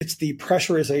the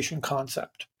pressurization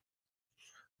concept.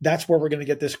 That's where we're going to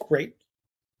get this great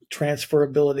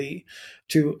transferability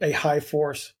to a high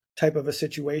force type of a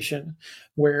situation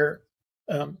where,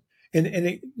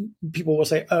 people will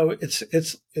say, oh,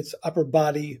 it's upper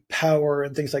body power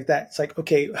and things like that. It's like,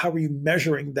 okay, how are you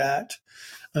measuring that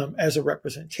as a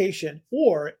representation?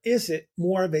 Or is it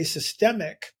more of a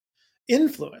systemic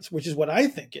influence, which is what I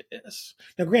think it is?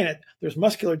 Now, granted, there's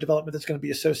muscular development that's going to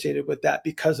be associated with that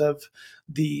because of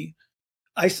the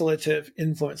isolative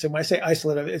influence. And when I say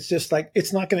isolative, it's just like,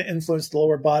 it's not going to influence the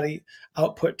lower body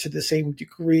output to the same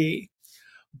degree,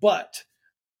 but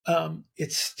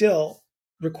it still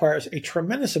requires a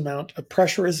tremendous amount of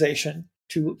pressurization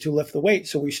to lift the weight.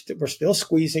 So we're still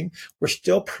squeezing, we're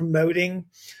still promoting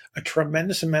a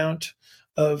tremendous amount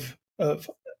of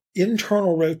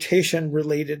internal rotation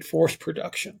related force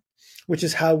production, which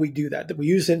is how we do that we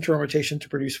use internal rotation to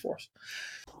produce force.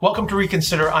 Welcome to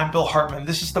RECONsider. I'm Bill Hartman.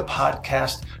 This is the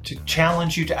podcast to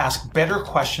challenge you to ask better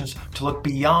questions, to look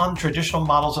beyond traditional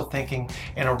models of thinking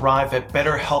and arrive at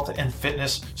better health and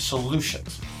fitness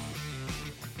solutions.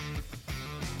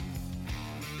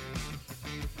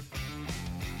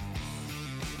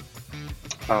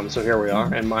 So here we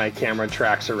are, and my camera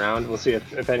tracks around. We'll see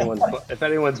if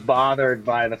anyone's bothered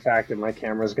by the fact that my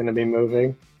camera is going to be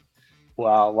moving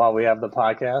while we have the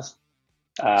podcast.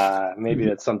 Maybe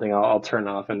that's something I'll turn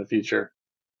off in the future.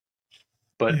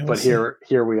 But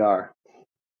here we are.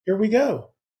 Here we go.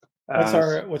 What's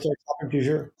our topic du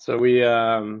jour? So we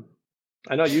I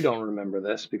know you don't remember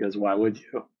this because why would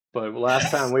you? But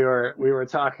last time we were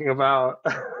talking about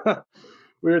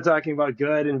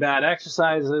good and bad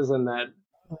exercises, and that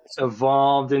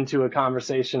evolved into a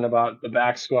conversation about the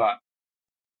back squat.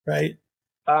 Right.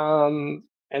 And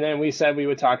then we said we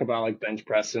would talk about like bench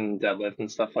press and deadlift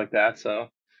and stuff like that. So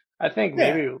I think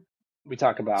maybe we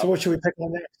talk about. So what should we pick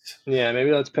on next? Yeah,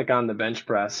 maybe let's pick on the bench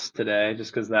press today,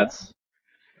 just because that's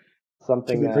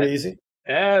something that pretty easy.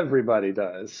 Everybody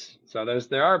does. So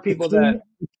there are people the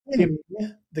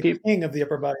king of the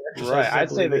upper body exercises. Right,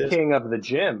 I'd say the king of the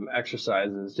gym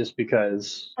exercises, just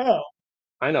because. Oh.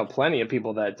 I know plenty of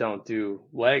people that don't do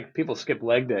people skip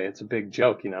leg day. It's a big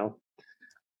joke, you know.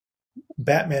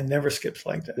 Batman never skips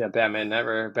leg day. Yeah, Batman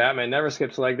never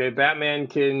skips leg day. Batman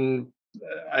can,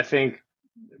 I think,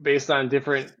 based on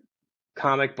different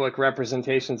comic book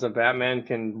representations of Batman,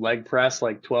 can leg press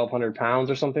like 1,200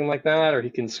 pounds or something like that, or he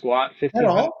can squat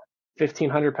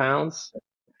 1,500 pounds.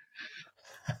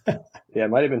 Yeah, it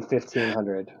might have been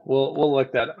 1,500. We'll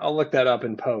look that. I'll look that up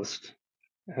in post.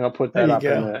 And I'll put that up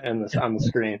on the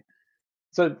screen.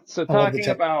 So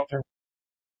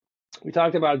we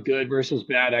talked about good versus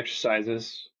bad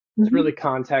exercises. It's really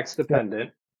context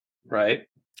dependent, right?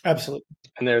 Absolutely.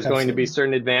 And there's going to be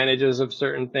certain advantages of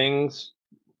certain things.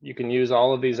 You can use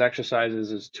all of these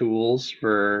exercises as tools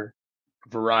for a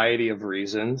variety of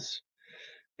reasons,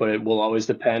 but it will always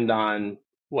depend on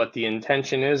what the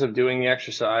intention is of doing the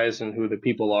exercise and who the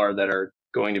people are that are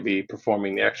going to be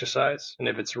performing the exercise, and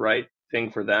if it's right thing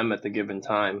for them at the given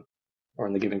time or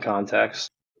in the given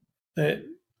context.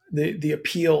 The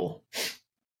appeal,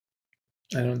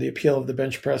 the appeal of the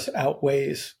bench press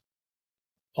outweighs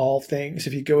all things.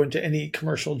 If you go into any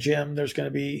commercial gym, there's going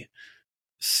to be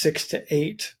 6 to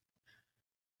 8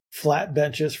 flat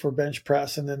benches for bench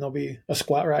press, and then there'll be a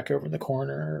squat rack over in the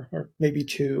corner, or maybe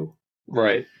 2.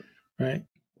 Right.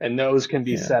 And those can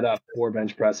be set up for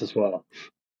bench press as well.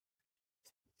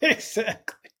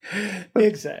 Exactly.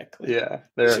 Yeah,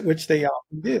 which they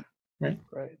often do. Right.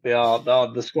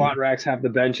 The squat racks have the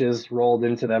benches rolled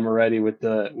into them already with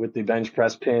the bench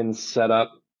press pins set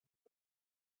up.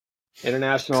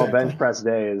 International Bench Press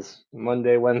Days,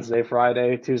 Monday, Wednesday,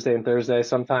 Friday, Tuesday, and Thursday.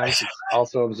 Sometimes it's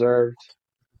also observed.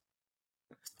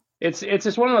 It's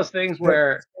just one of those things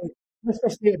where it's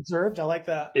supposed to be observed. I like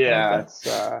that. Yeah, it's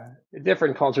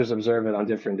different cultures observe it on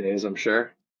different days, I'm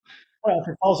sure. Well, if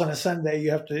it falls on a Sunday, you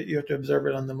have to observe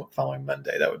it on the following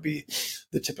Monday. That would be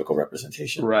the typical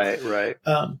representation. Right.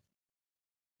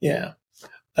 There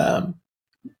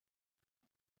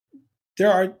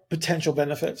are potential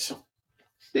benefits.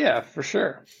 Yeah, for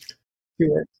sure.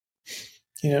 To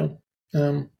it.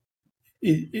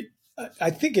 I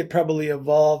think it probably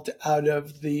evolved out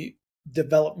of the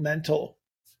developmental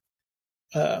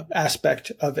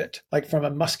aspect of it, like from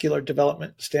a muscular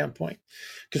development standpoint.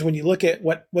 Because when you look at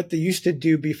what they used to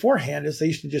do beforehand, is they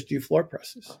used to just do floor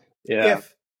presses. Yeah.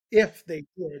 If they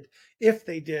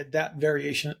did that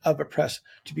variation of a press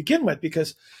to begin with,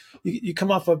 because you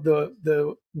come off of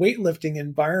the weightlifting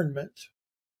environment,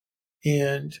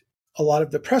 and a lot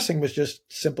of the pressing was just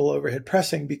simple overhead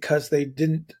pressing because they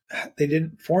didn't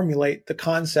formulate the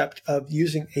concept of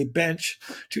using a bench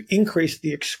to increase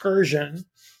the excursion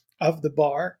of the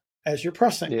bar as you're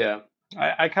pressing. Yeah.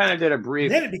 I kind of did a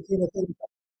brief. And then it became a thing.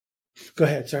 Go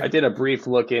ahead. Sorry. I did a brief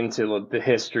look into the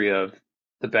history of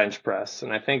the bench press,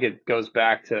 and I think it goes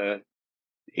back to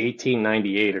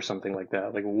 1898 or something like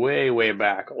that, like way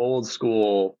back, old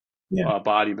school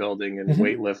bodybuilding and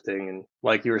weightlifting. And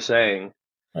like you were saying,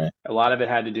 right. A lot of it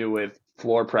had to do with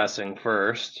floor pressing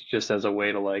first, just as a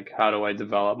way to like, how do I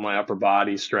develop my upper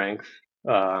body strength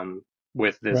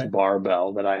with this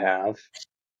barbell that I have?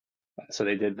 So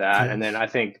they did that. And then I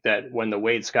think that when the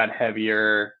weights got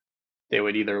heavier, they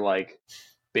would either like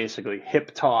basically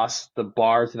hip toss the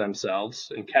bar to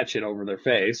themselves and catch it over their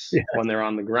face when they're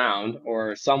on the ground,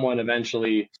 or someone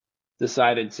eventually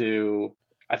decided to,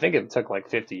 I think it took like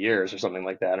 50 years or something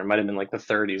like that, or it might have been like the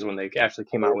 30s when they actually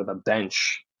came out with a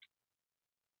bench,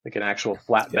 like an actual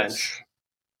flat bench.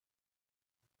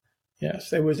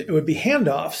 Yes, it would be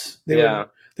handoffs.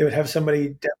 They would have somebody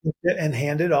deadlift it and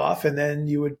hand it off, and then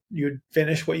you'd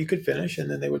finish what you could finish, and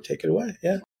then they would take it away.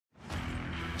 Yeah.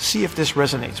 See if this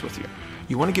resonates with you.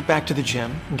 You want to get back to the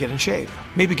gym and get in shape.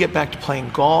 Maybe get back to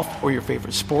playing golf or your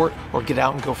favorite sport, or get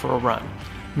out and go for a run.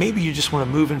 Maybe you just want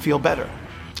to move and feel better.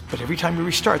 But every time you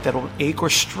restart, that old ache or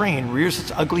strain rears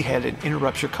its ugly head and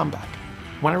interrupts your comeback.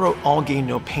 When I wrote All Gain,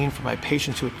 No Pain for my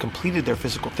patients who had completed their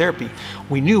physical therapy,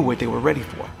 we knew what they were ready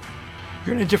for.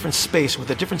 You're in a different space with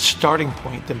a different starting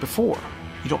point than before.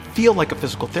 You don't feel like a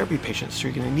physical therapy patient, so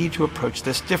you're going to need to approach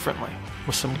this differently.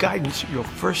 With some guidance, you'll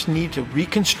first need to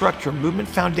reconstruct your movement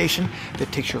foundation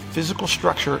that takes your physical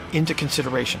structure into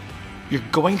consideration. You're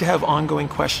going to have ongoing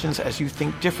questions as you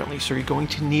think differently, so you're going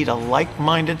to need a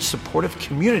like-minded, supportive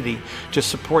community to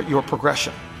support your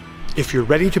progression. If you're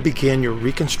ready to begin your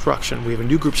reconstruction, we have a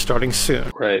new group starting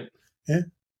soon. Right. Yeah.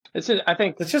 I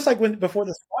think it's just like before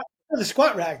the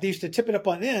squat rack, they used to tip it up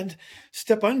on end,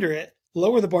 step under it,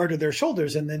 lower the bar to their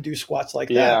shoulders, and then do squats like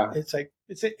that. It's like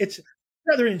it's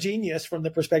rather ingenious from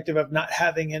the perspective of not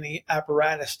having any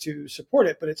apparatus to support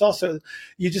it, but it's also,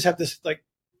 you just have this like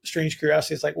strange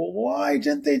curiosity. It's like, well, why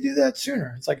didn't they do that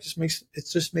sooner? It's like it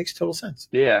just makes total sense.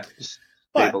 Yeah, just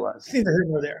stabilize. But neither here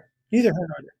nor there.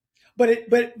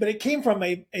 But it came from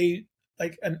an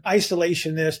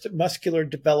isolationist muscular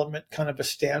development kind of a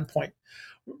standpoint,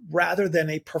 rather than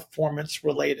a performance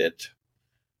related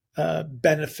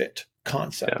benefit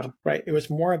concept. Right? It was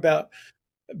more about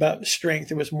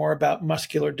strength. It was more about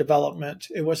muscular development.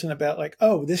 It wasn't about like,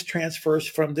 oh, this transfers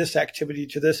from this activity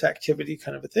to this activity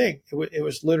kind of a thing. It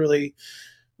was literally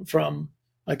from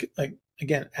like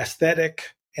again,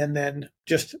 aesthetic, and then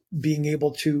just being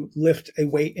able to lift a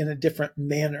weight in a different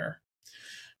manner.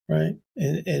 Right.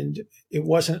 And it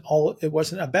wasn't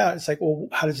about, it's like, well,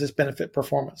 how does this benefit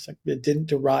performance? Like, it didn't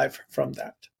derive from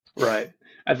that. Right.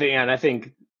 I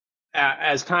think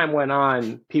as time went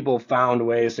on, people found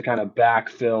ways to kind of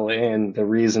backfill in the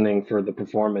reasoning for the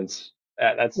performance.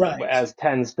 That's as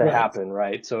tends to happen,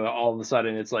 right? So all of a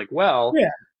sudden it's like, well,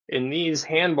 in these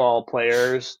handball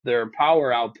players, their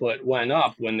power output went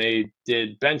up when they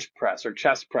did bench press or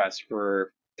chest press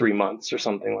for 3 months or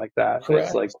something like that.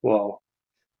 It's like, well,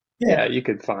 you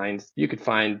could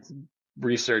find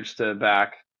research to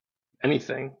back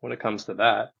anything when it comes to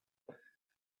that.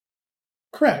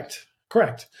 Correct.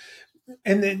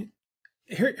 And then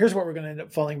here's what we're going to end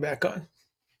up falling back on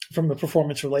from a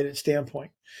performance related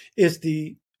standpoint it's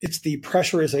the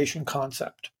pressurization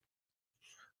concept.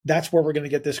 That's where we're going to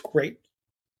get this great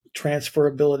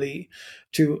transferability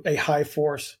to a high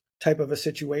force type of a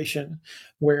situation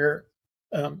where,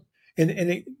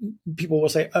 people will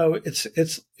say, oh,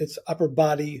 it's upper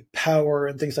body power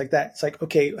and things like that. It's like,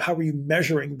 okay, how are you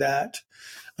measuring that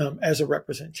as a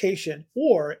representation?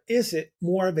 Or is it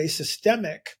more of a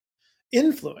systemic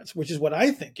influence, which is what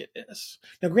I think it is?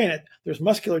 Now, granted, there's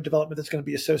muscular development that's going to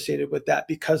be associated with that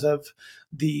because of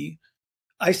the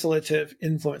isolative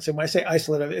influence. And when I say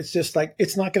isolative, it's just like,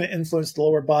 it's not going to influence the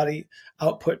lower body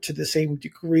output to the same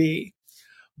degree,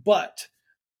 but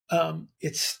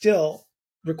it still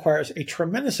requires a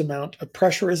tremendous amount of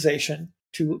pressurization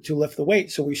to lift the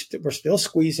weight. So we're still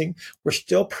squeezing, we're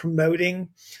still promoting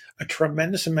a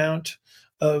tremendous amount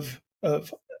of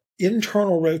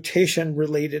internal rotation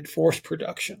related force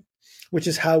production, which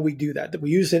is how we do that we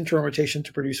use internal rotation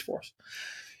to produce force.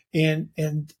 And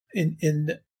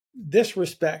in this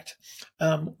respect,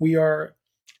 we are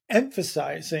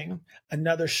emphasizing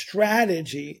another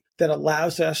strategy that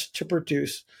allows us to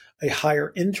produce a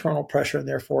higher internal pressure and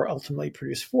therefore ultimately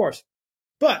produce force.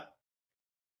 But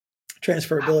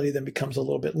transferability then becomes a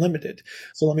little bit limited.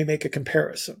 So let me make a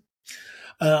comparison.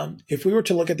 If we were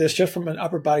to look at this just from an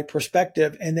upper body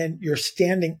perspective, and then you're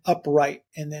standing upright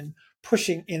and then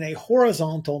pushing in a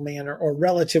horizontal manner or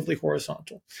relatively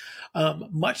horizontal,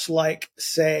 much like,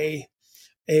 say,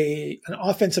 an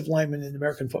offensive lineman in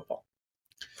American football,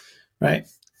 right?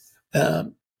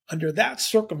 Under that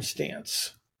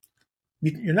circumstance,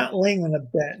 you're not laying on a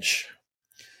bench.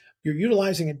 You're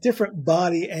utilizing a different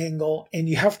body angle, and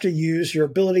you have to use your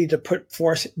ability to put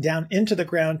force down into the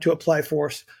ground to apply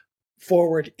force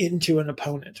forward into an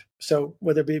opponent. So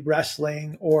whether it be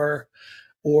wrestling or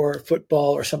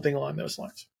football or something along those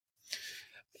lines,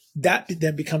 that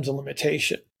then becomes a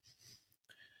limitation,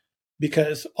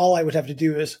 because all I would have to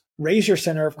do is raise your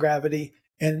center of gravity,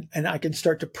 and I can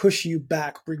start to push you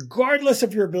back regardless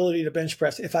of your ability to bench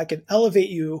press. If I can elevate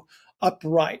you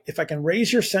upright, if I can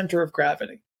raise your center of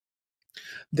gravity,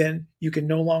 then you can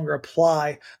no longer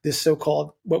apply this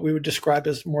so-called, what we would describe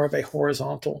as more of a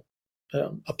horizontal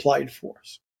applied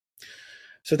force.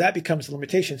 So that becomes a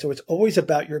limitation. So it's always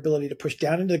about your ability to push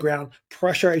down into the ground,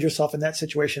 pressurize yourself in that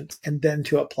situation, and then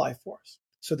to apply force.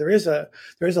 So there is a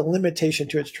limitation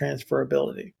to its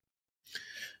transferability.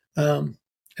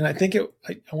 And I think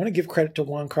I want to give credit to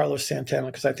Juan Carlos Santana,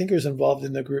 because I think he was involved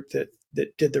in the group that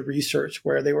did the research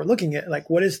where they were looking at, like,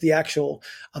 what is the actual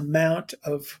amount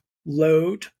of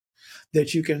load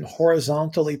that you can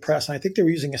horizontally press. And I think they were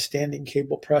using a standing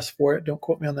cable press for it. Don't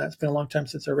quote me on that. It's been a long time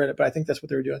since I read it, but I think that's what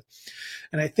they were doing.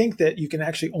 And I think that you can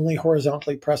actually only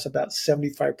horizontally press about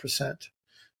 75%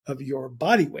 of your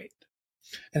body weight.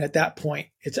 And at that point,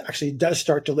 it actually does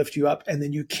start to lift you up, and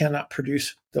then you cannot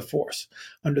produce the force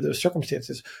under those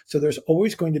circumstances. So there's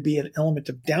always going to be an element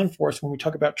of downforce when we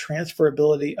talk about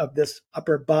transferability of this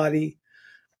upper body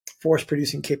force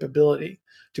producing capability,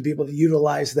 to be able to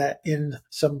utilize that in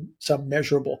some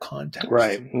measurable context.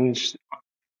 Right.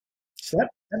 So that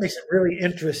makes it really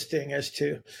interesting as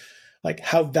to, like,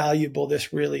 how valuable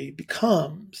this really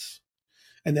becomes.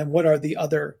 And then what are the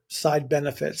other side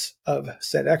benefits of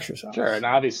said exercise? Sure. And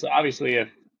obviously, if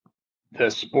the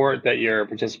sport that you're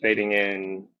participating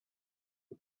in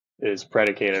is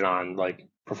predicated on, like,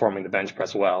 performing the bench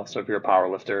press well, so if you're a power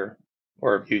lifter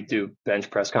or if you do bench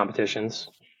press competitions,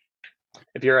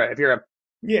 if you're a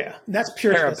yeah, that's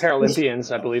pure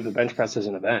Paralympians, I believe the bench press is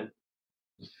an event.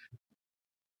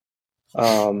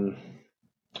 For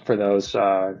those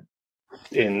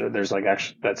there's like,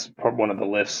 actually, that's one of the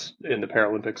lifts in the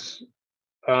Paralympics.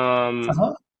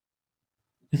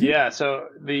 Yeah. So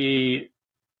when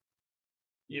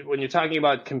you're talking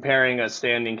about comparing a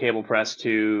standing cable press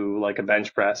to, like, a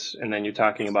bench press, and then you're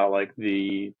talking about, like,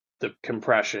 the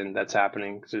compression that's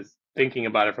happening, because thinking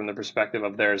about it from the perspective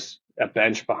of there's a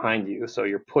bench behind you, so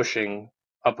you're pushing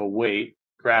up a weight,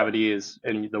 gravity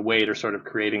and the weight are sort of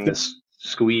creating this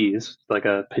squeeze, like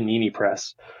a panini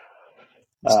press,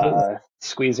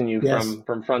 squeezing you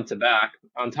from front to back,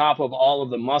 on top of all of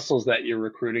the muscles that you're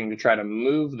recruiting to try to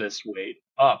move this weight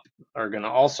up are going to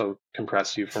also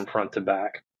compress you from front to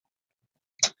back,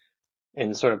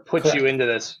 and sort of put you into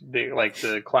this,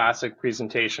 the classic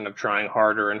presentation of trying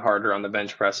harder and harder on the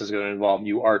bench press is going to involve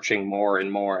you arching more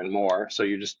and more and more. So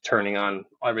you're just turning on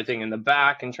everything in the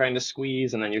back and trying to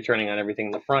squeeze, and then you're turning on everything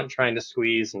in the front trying to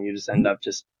squeeze, and you just end up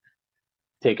just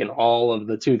taking all of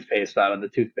the toothpaste out of the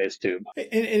toothpaste tube.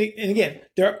 And again,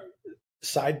 there are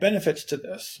side benefits to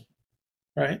this,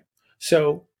 right?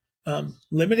 So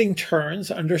limiting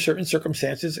turns under certain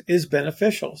circumstances is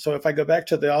beneficial. So if I go back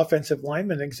to the offensive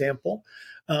lineman example,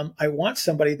 I want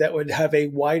somebody that would have a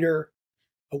wider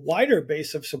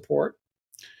base of support,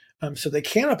 so they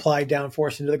can apply down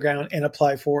force into the ground and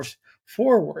apply force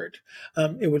forward.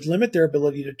 It would limit their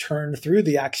ability to turn through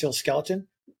the axial skeleton.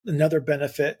 Another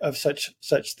benefit of such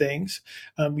things,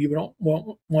 you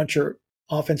won't want your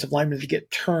offensive lineman to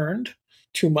get turned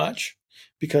too much,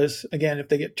 because, again, if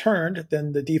they get turned,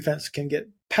 then the defense can get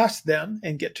past them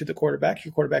and get to the quarterback.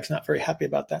 Your quarterback's not very happy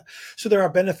about that. So there are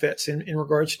benefits in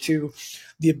regards to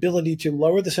the ability to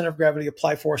lower the center of gravity,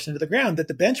 apply force into the ground, that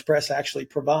the bench press actually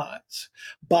provides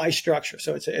by structure.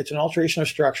 So it's an alteration of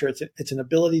structure. It's an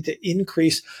ability to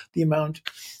increase the amount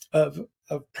of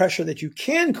pressure that you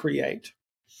can create.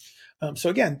 So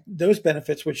again, those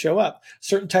benefits would show up.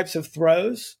 Certain types of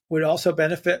throws would also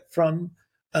benefit from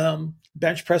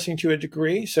bench pressing to a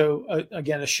degree. So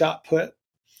again, a shot putter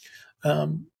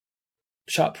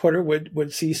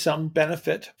would see some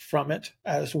benefit from it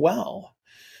as well.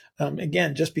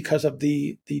 Again, just because of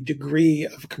the degree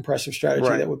of compressive strategy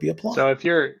that would be applied. So if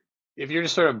you're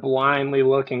just sort of blindly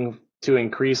looking to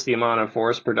increase the amount of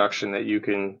force production that you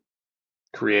can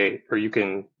create, or you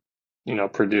can,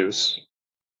 produce,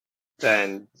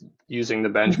 then using the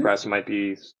bench press might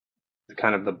be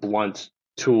kind of the blunt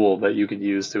tool that you could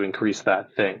use to increase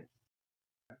that thing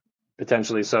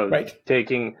potentially. So Right.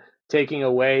 taking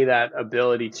away that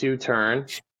ability to turn,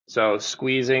 so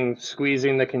squeezing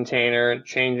the container,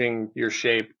 changing your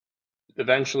shape,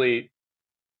 eventually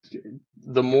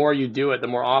the more you do it, the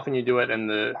more often you do it, and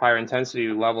the higher intensity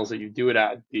levels that you do it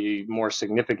at, the more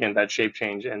significant that shape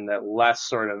change and the less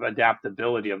sort of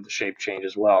adaptability of the shape change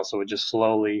as well. So it just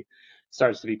slowly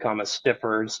starts to become a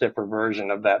stiffer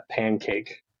version of that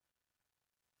pancake.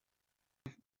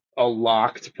 A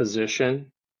locked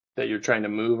position that you're trying to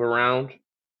move around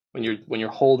when you're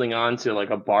holding on to like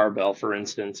a barbell, for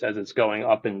instance, as it's going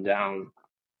up and down,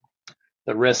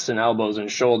 the wrists and elbows and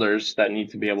shoulders that need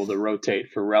to be able to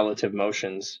rotate for relative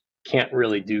motions can't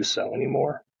really do so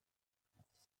anymore.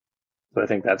 So I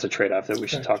think that's a trade-off that we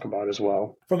should talk about as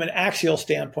well. From an axial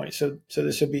standpoint, so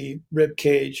this would be rib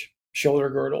cage, shoulder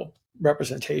girdle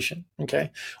representation.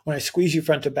 Okay, when I squeeze you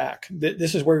front to back,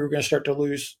 this is where you're going to start to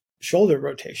lose shoulder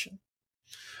rotation.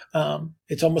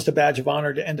 It's almost a badge of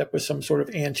honor to end up with some sort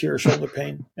of anterior shoulder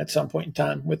pain at some point in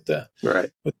time with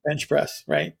bench press.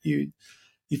 Right, you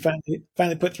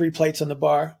finally put 3 plates on the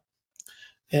bar,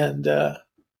 and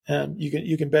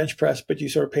you can bench press, but you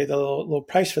sort of pay the little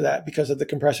price for that because of the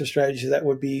compressive strategies that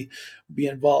would be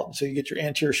involved. So you get your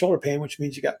anterior shoulder pain, which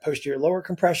means you got posterior lower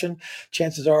compression.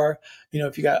 Chances are,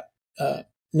 if you got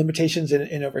limitations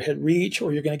in overhead reach,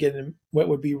 or you're going to get what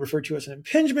would be referred to as an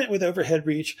impingement with overhead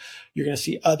reach, you're going to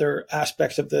see other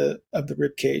aspects of the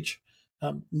rib cage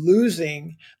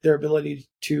losing their ability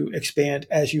to expand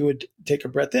as you would take a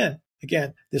breath in.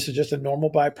 Again, this is just a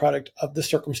normal byproduct of the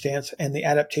circumstance and the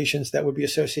adaptations that would be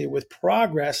associated with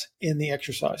progress in the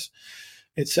exercise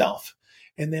itself.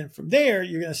 And then from there,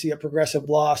 you're going to see a progressive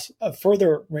loss of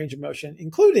further range of motion,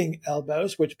 including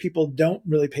elbows, which people don't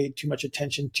really pay too much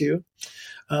attention to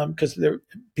because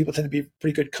people tend to be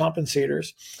pretty good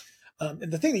compensators.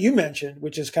 And the thing that you mentioned,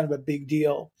 which is kind of a big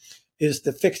deal, is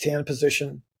the fixed hand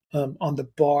position on the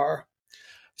bar.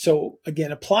 So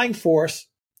again, applying force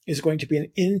is going to be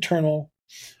an internal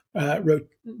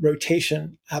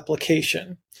rotation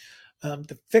application.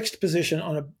 The fixed position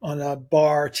on a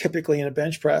bar, typically in a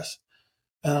bench press,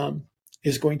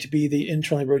 is going to be the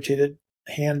internally rotated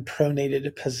hand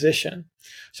pronated position.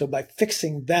 So by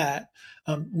fixing that,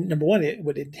 number one, it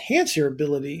would enhance your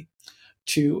ability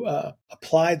to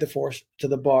apply the force to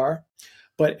the bar,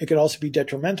 but it could also be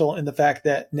detrimental in the fact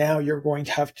that now you're going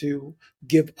to have to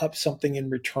give up something in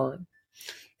return.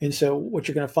 And so what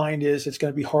you're going to find is it's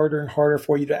going to be harder and harder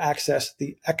for you to access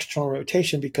the external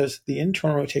rotation because the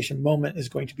internal rotation moment is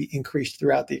going to be increased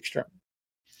throughout the extremity.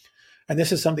 And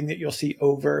this is something that you'll see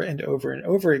over and over and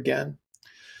over again,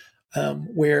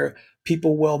 where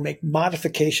people will make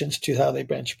modifications to how they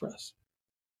bench press.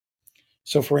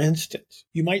 So for instance,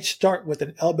 you might start with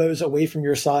an elbows away from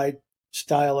your side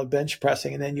style of bench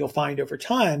pressing, and then you'll find over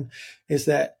time is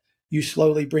that you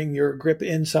slowly bring your grip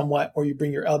in somewhat, or you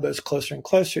bring your elbows closer and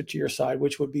closer to your side,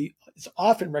 which would be, it's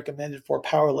often recommended for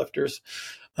powerlifters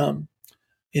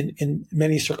in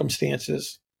many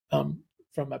circumstances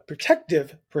from a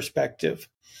protective perspective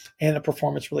and a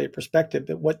performance-related perspective.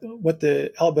 But what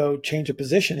the elbow change of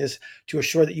position is to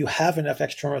assure that you have enough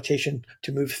external rotation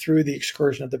to move through the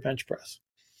excursion of the bench press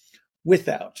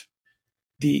without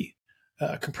the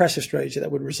compressive strategy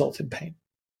that would result in pain.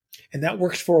 And that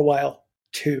works for a while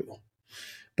too,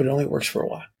 but it only works for a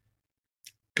while.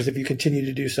 Because if you continue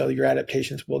to do so, your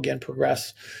adaptations will again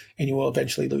progress and you will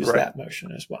eventually lose that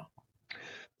motion as well.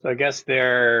 So I guess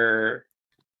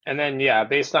and then,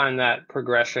 based on that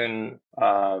progression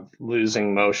of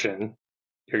losing motion,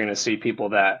 you're going to see people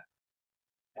that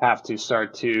have to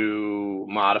start to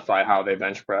modify how they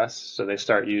bench press. So they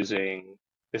start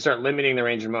limiting the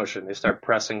range of motion. They start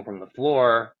pressing from the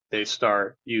floor. They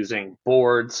start using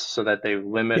boards so that they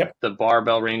limit the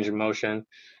barbell range of motion.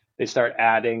 They start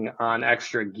adding on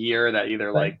extra gear that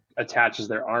either like attaches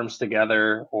their arms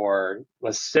together or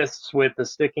assists with the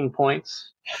sticking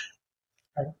points,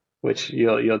 which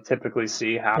you'll typically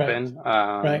see happen.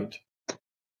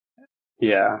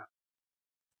 Yeah.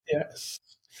 Yes.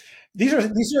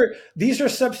 These are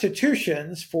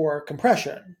substitutions for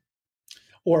compression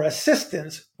or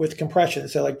assistance with compression.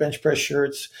 So like bench press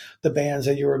shirts, the bands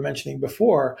that you were mentioning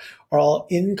before are all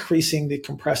increasing the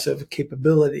compressive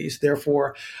capabilities.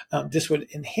 Therefore, this would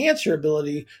enhance your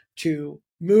ability to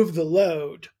move the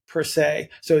load per se.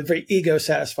 So it's very ego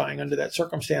satisfying under that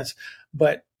circumstance.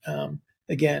 But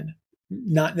again,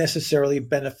 not necessarily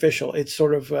beneficial. It's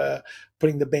sort of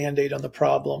putting the Band-Aid on the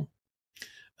problem.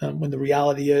 When the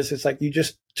reality is, it's like you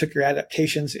just took your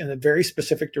adaptations in a very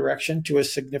specific direction to a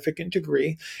significant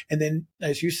degree. And then,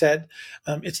 as you said,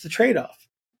 it's the trade-off.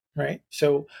 right?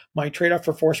 So my trade-off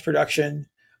for force production,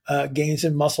 gains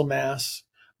in muscle mass,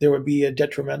 there would be a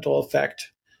detrimental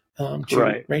effect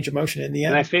to range of motion in the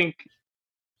end. And I think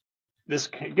this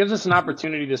gives us an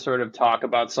opportunity to sort of talk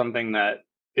about something that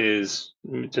is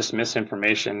just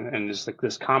misinformation and just like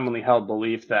this commonly held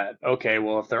belief that, okay,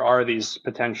 well, if there are these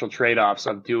potential trade-offs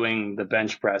of doing the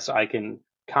bench press, I can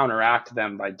counteract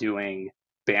them by doing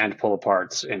band pull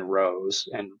aparts in rows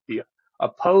and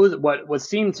what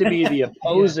seem to be the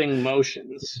opposing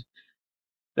motions.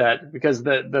 That because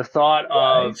the thought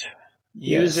of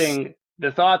using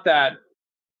the thought that,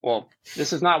 well,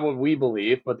 this is not what we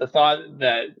believe, but the thought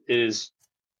that is,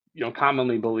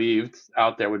 commonly believed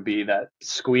out there would be that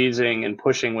squeezing and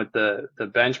pushing with the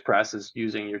bench press is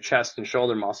using your chest and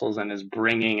shoulder muscles and is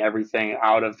bringing everything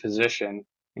out of position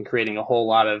and creating a whole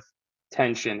lot of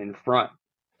tension in front.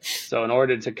 So in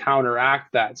order to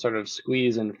counteract that sort of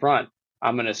squeeze in front,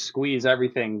 I'm going to squeeze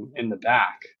everything in the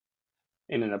back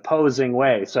in an opposing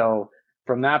way. So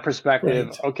from that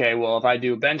perspective, okay, well, if I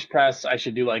do bench press, I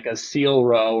should do like a seal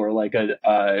row or like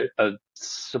a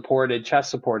supported, chest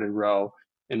supported row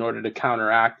in order to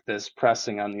counteract this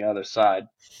pressing on the other side.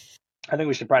 I think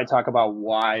we should probably talk about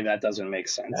why that doesn't make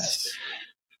sense. Yes.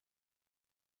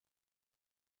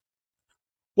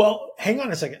 Well, hang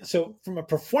on a second. So from a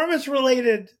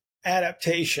performance-related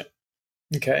adaptation,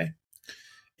 okay,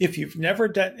 if you've never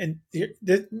done, and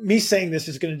me saying this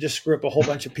is going to just screw up a whole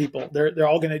bunch of people. They're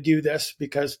all going to do this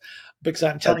because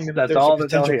I'm telling them that there's a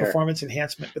potential performance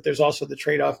enhancement, but there's also the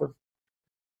trade-off of.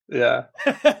 Yeah.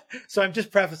 So I'm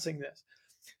just prefacing this.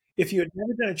 If you had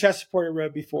never done a chest supported row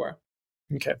before,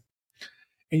 okay,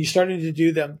 and you started to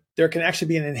do them, there can actually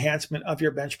be an enhancement of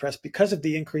your bench press because of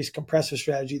the increased compressive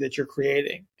strategy that you're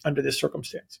creating under this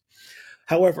circumstance.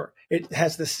 However, it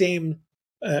has the same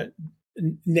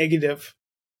negative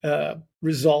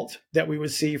result that we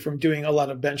would see from doing a lot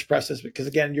of bench presses, because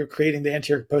again, you're creating the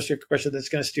anterior posterior compressor that's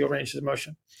going to steal ranges of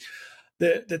motion.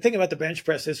 The thing about the bench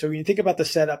press is, so when you think about the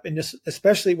setup, and just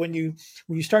especially when you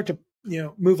start to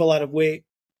move a lot of weight,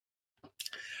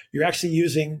 you're actually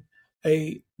using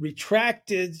a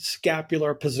retracted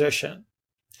scapular position,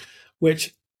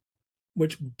 which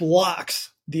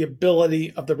blocks the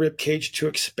ability of the rib cage to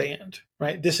expand,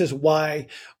 right? This is why,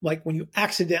 like when you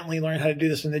accidentally learn how to do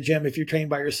this in the gym, if you train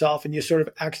by yourself and you sort of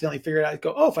accidentally figure it out, you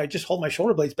go, oh, if I just hold my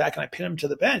shoulder blades back and I pin them to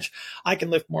the bench, I can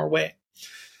lift more weight.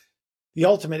 The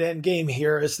ultimate end game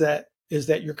here is that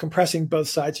you're compressing both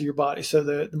sides of your body. So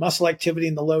the muscle activity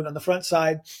and the load on the front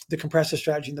side, the compressive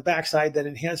strategy in the back side that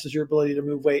enhances your ability to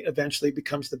move weight eventually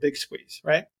becomes the big squeeze,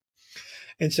 right?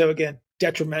 And so again,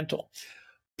 detrimental.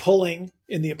 Pulling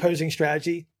in the opposing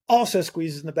strategy also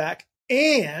squeezes in the back,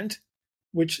 and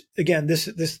which again,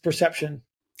 this perception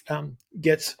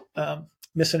gets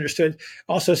misunderstood,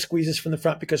 also squeezes from the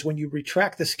front, because when you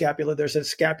retract the scapula, there's a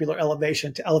scapular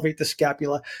elevation. To elevate the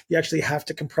scapula, you actually have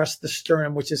to compress the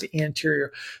sternum, which is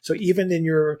anterior. So even in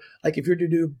if you're to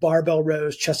do barbell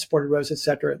rows, chest supported rows,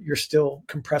 etc., you're still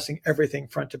compressing everything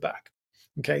front to back.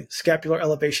 Okay. Scapular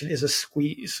elevation is a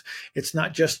squeeze. It's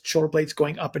not just shoulder blades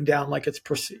going up and down like it's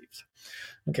perceived.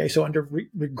 Okay. So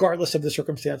regardless of the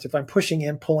circumstance, if I'm pushing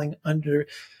and pulling under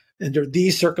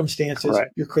these circumstances,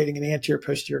 you're creating an anterior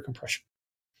posterior compression.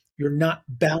 You're not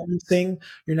balancing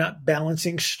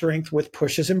strength with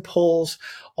pushes and pulls.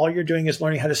 All you're doing is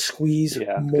learning how to squeeze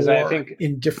more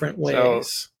in different ways.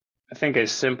 So I think a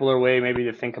simpler way maybe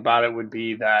to think about it would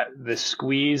be that the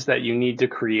squeeze that you need to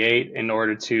create in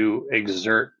order to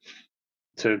exert,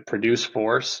 to produce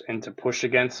force and to push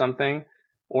against something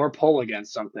or pull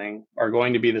against something are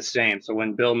going to be the same. So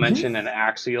when Bill mentioned an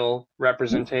axial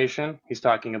representation, he's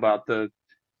talking about the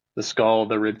skull,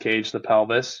 the rib cage, the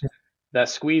pelvis. That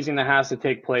squeezing that has to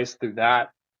take place through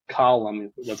that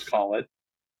column, let's call it,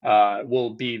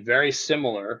 will be very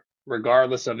similar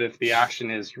regardless of if the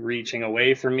action is reaching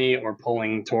away from me or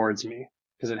pulling towards me,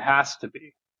 because it has to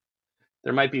be.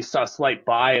 There might be a slight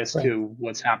bias to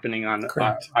what's happening on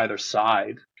either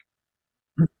side.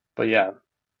 But yeah.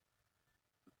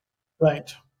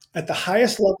 Right. At the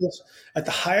highest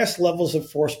levels of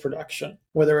force production,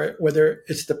 whether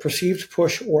it's the perceived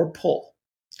push or pull,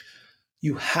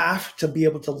 you have to be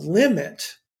able to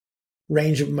limit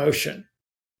range of motion,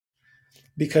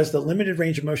 because the limited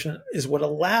range of motion is what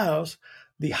allows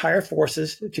the higher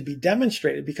forces to be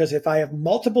demonstrated. Because if I have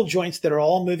multiple joints that are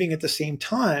all moving at the same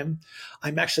time,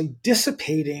 I'm actually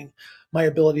dissipating my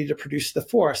ability to produce the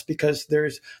force, because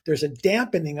there's a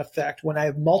dampening effect when I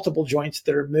have multiple joints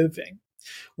that are moving.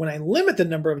 When I limit the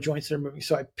number of joints that are moving,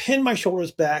 so I pin my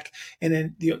shoulders back, and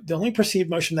then the only perceived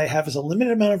motion that I have is a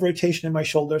limited amount of rotation in my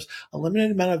shoulders, a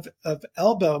limited amount of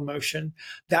elbow motion,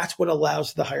 that's what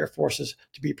allows the higher forces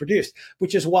to be produced,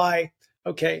 which is why,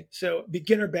 okay, so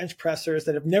beginner bench pressers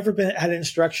that have never had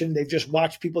instruction, they've just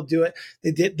watched people do it,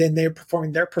 then they're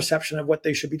performing their perception of what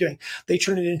they should be doing. They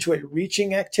turn it into a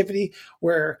reaching activity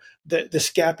where the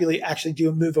scapulae actually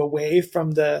do move away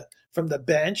from the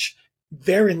bench,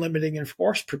 very limiting in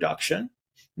force production.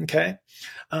 Okay.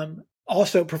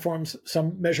 Also performs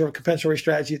some measure of compensatory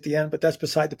strategy at the end, but that's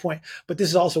beside the point. But this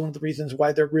is also one of the reasons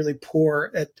why they're really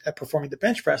poor at performing the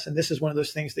bench press. And this is one of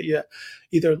those things that you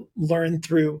either learn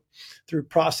through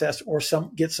process or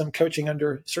get some coaching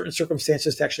under certain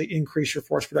circumstances to actually increase your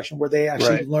force production, where they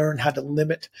actually learn how to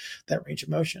limit that range of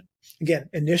motion. Again,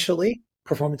 initially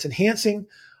performance enhancing,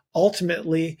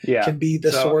 ultimately can be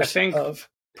the source of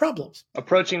problems.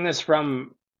 Approaching this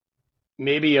from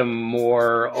maybe a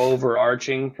more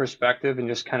overarching perspective and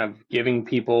just kind of giving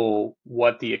people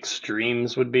what the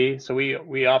extremes would be. So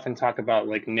we often talk about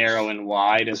like narrow and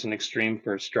wide as an extreme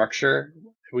for structure.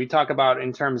 We talk about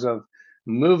in terms of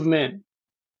movement,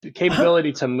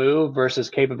 capability to move versus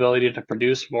capability to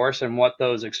produce force, and what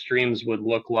those extremes would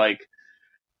look like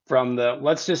from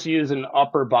let's just use an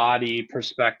upper body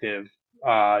perspective.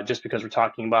 Just because we're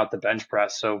talking about the bench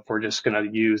press. So if we're just going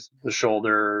to use the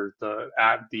shoulder, the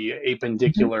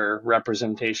appendicular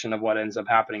representation of what ends up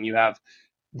happening, you have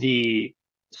the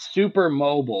super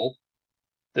mobile,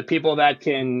 the people that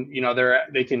can,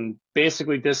 they can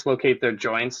basically dislocate their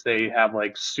joints. They have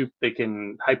they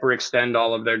can hyperextend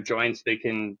all of their joints. They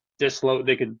can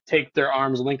they could take their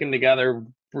arms, link them together,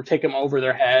 or take them over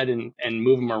their head and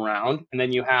move them around. And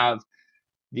then you have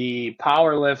the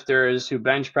power lifters who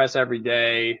bench press every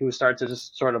day, who start to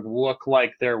just sort of look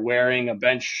like they're wearing a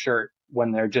bench shirt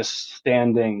when they're just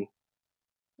standing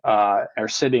or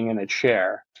sitting in a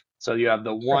chair. So you have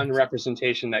the one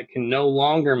representation that can no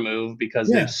longer move because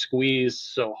they've squeezed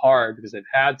so hard because they've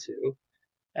had to.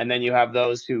 And then you have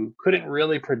those who couldn't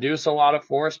really produce a lot of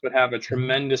force, but have a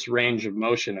tremendous range of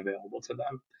motion available to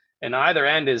them. And either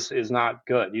end is not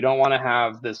good. You don't want to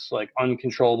have this like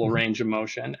uncontrollable range of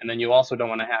motion. And then you also don't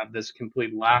want to have this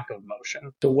complete lack of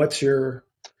motion. So what's your...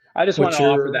 I just want to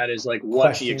offer that as like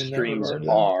what the extremes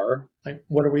are. Like,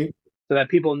 what are we... So that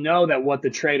people know that what the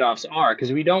trade-offs are,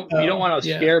 because we don't want to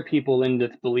scare people into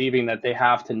believing that they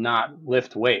have to not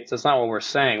lift weights. That's not what we're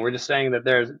saying. We're just saying that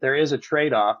there is a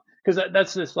trade-off, because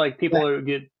that's just like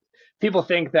people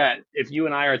think that if you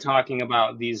and I are talking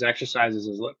about these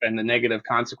exercises and the negative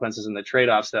consequences and the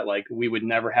trade-offs, that like we would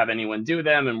never have anyone do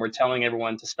them, and we're telling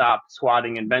everyone to stop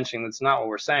squatting and benching. That's not what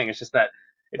we're saying. It's just that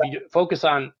if you focus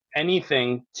on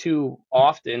anything too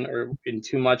often or in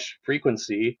too much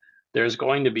frequency, there's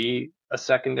going to be a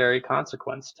secondary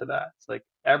consequence to that. It's like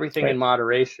everything in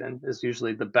moderation is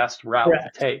usually the best route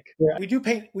to take. Yeah. We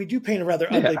do paint a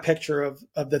rather ugly picture of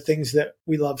the things that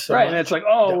we love so much. And it's like,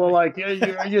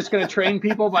 you're just going to train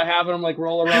people by having them like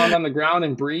roll around on the ground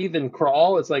and breathe and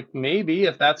crawl. It's like, maybe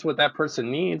if that's what that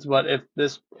person needs, but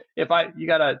it's like,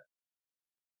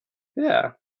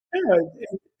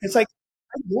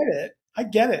 I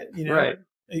get it, Right.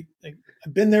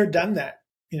 I've been there, done that,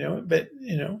 but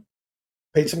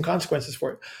paid some consequences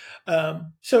for it.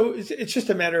 So it's just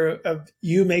a matter of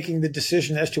you making the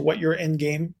decision as to what your end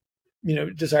game,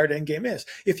 desired end game is.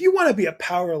 If you want to be a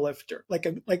power lifter, like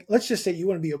let's just say you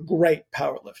want to be a great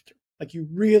power lifter, like you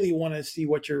really want to see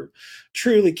what you're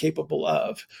truly capable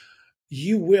of,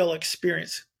 you will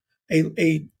experience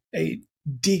a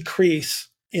decrease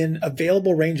in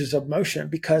available ranges of motion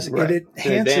because it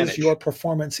enhances your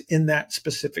performance in that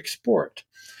specific sport.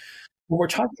 When we're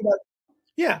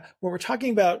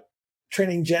talking about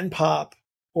training Gen Pop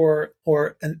or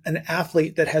an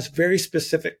athlete that has very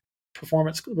specific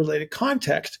performance related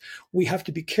context, we have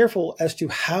to be careful as to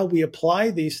how we apply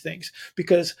these things,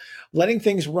 because letting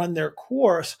things run their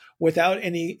course without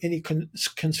any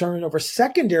concern over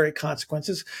secondary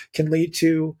consequences can lead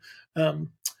to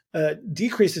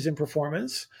decreases in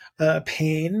performance,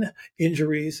 pain,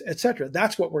 injuries, etc.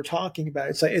 That's what we're talking about.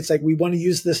 It's like we want to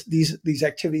use these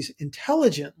activities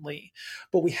intelligently,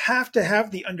 but we have to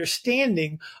have the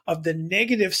understanding of the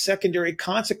negative secondary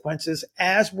consequences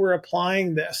as we're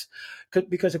applying this,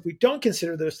 because if we don't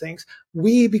consider those things,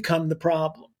 we become the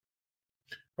problem,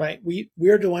 right?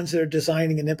 We're the ones that are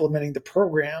designing and implementing the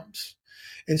programs,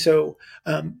 and so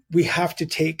we have to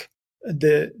take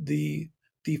the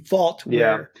fault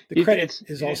where the credit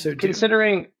is also due.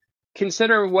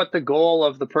 consider what the goal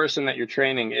of the person that you're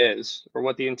training is, or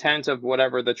what the intent of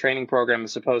whatever the training program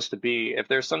is supposed to be. If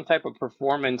there's some type of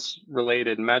performance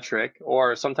related metric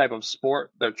or some type of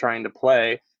sport they're trying to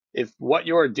play, if what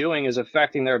you're doing is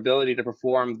affecting their ability to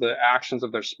perform the actions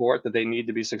of their sport that they need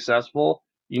to be successful,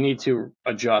 you need to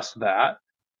adjust that.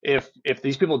 If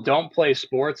these people don't play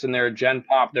sports and they're Gen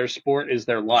Pop, their sport is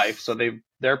their life. So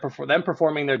they're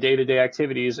performing their day-to-day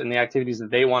activities and the activities that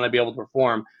they want to be able to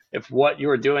perform. If what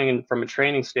you're doing from a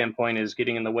training standpoint is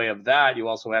getting in the way of that, you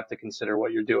also have to consider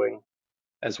what you're doing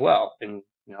as well. And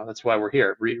that's why we're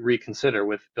here, RECONsider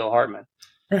with Bill Hartman.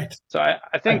 Right. So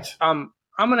I think I'm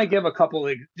going to give a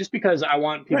couple, just because I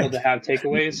want people to have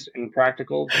takeaways and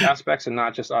practical aspects and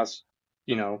not just us,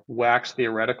 wax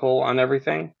theoretical on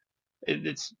everything.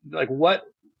 It's like what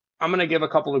I'm going to give a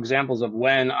couple examples of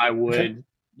when I would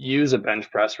use a bench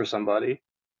press for somebody.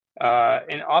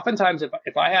 And oftentimes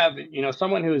if I have,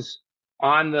 someone who's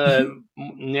on the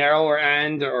narrower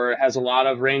end or has a lot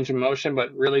of range of motion,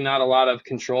 but really not a lot of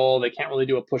control, they can't really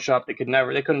do a push up. They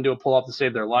couldn't do a pull up to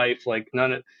save their life. Like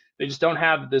they just don't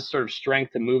have this sort of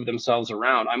strength to move themselves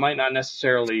around. I might not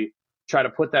necessarily try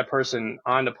to put that person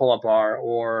on the pull up bar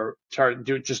or try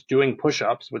to just doing push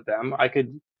ups with them. I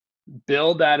could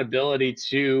build that ability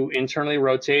to internally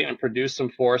rotate and produce some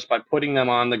force by putting them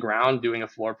on the ground, doing a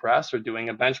floor press or doing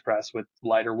a bench press with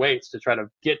lighter weights to try to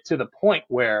get to the point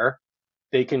where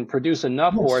they can produce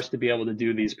enough force to be able to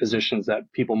do these positions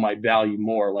that people might value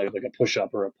more, like a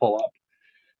push-up or a pull-up.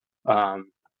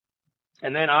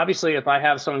 And then obviously if I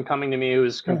have someone coming to me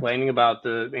who's complaining about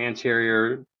the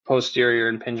anterior, posterior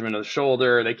impingement of the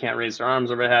shoulder, they can't raise their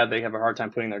arms overhead, they have a hard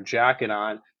time putting their jacket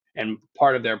on, and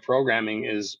part of their programming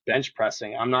is bench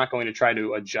pressing, I'm not going to try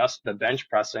to adjust the bench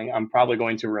pressing. I'm probably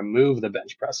going to remove the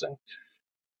bench pressing.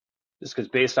 Just because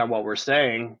based on what we're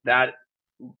saying, that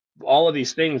all of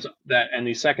these things and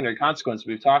these secondary consequences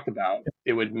we've talked about,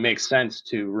 it would make sense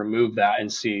to remove that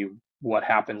and see what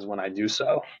happens when I do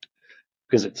so,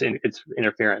 because it's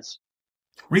interference.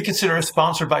 RECONsider is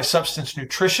sponsored by Substance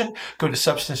Nutrition. Go to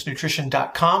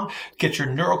substancenutrition.com. Get your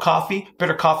Neuro Coffee,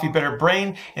 better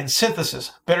brain, and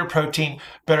Synthesis, better protein,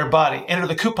 better body. Enter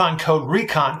the coupon code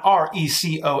RECON,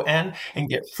 RECON, and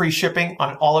get free shipping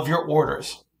on all of your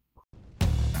orders.